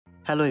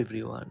Hello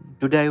everyone,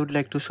 today I would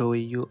like to show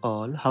you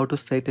all how to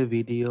set a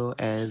video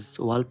as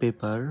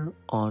wallpaper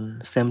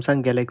on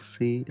Samsung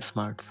Galaxy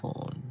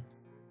smartphone.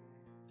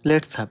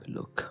 Let's have a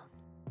look.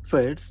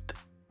 First,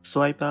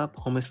 swipe up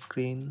home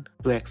screen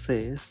to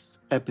access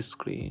app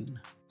screen.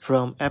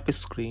 From app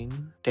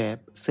screen,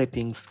 tap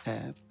Settings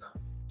app.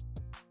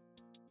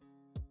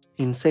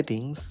 In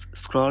settings,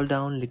 scroll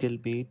down little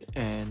bit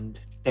and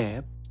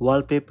tap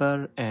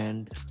Wallpaper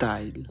and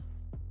Style.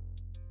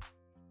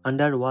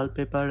 Under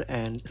Wallpaper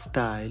and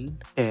Style,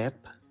 tap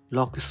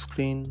Lock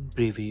Screen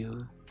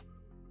Preview.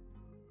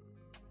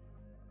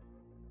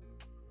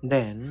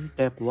 Then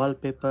tap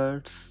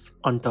Wallpapers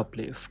on top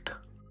left.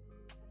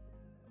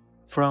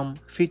 From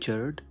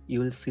Featured,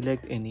 you will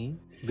select any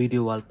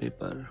video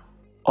wallpaper,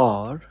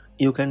 or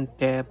you can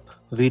tap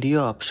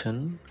Video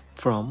option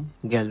from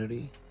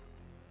Gallery.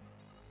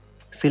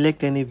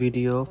 Select any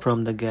video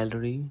from the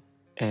gallery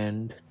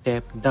and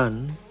tap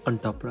Done on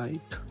top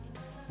right.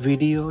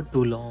 Video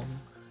too long.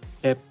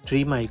 Tap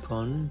Trim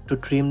icon to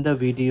trim the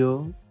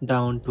video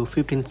down to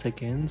 15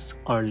 seconds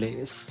or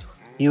less.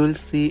 You will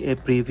see a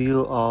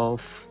preview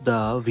of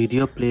the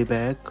video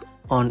playback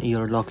on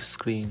your lock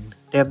screen.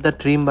 Tap the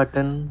Trim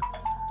button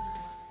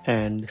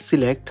and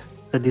select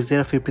the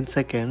desired 15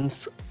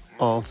 seconds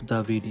of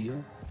the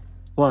video.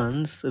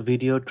 Once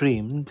video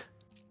trimmed,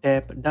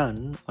 tap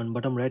Done on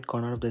bottom right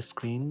corner of the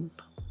screen.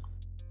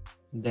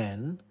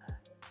 Then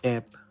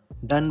tap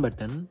Done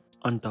button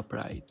on top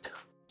right.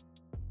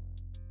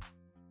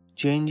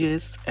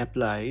 Changes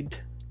applied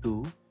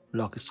to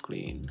lock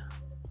screen.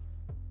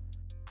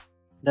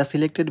 The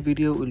selected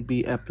video will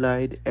be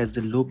applied as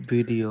a loop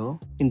video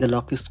in the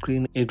lock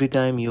screen every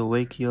time you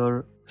wake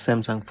your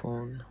Samsung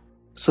phone.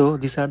 So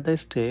these are the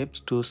steps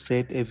to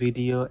set a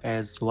video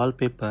as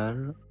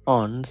wallpaper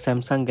on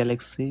Samsung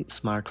Galaxy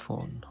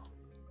smartphone.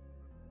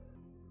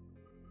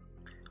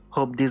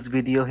 Hope this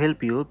video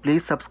helped you.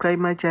 Please subscribe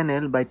my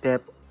channel by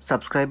tap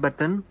subscribe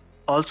button.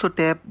 Also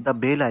tap the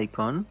bell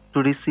icon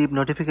to receive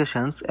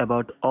notifications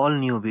about all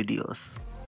new videos.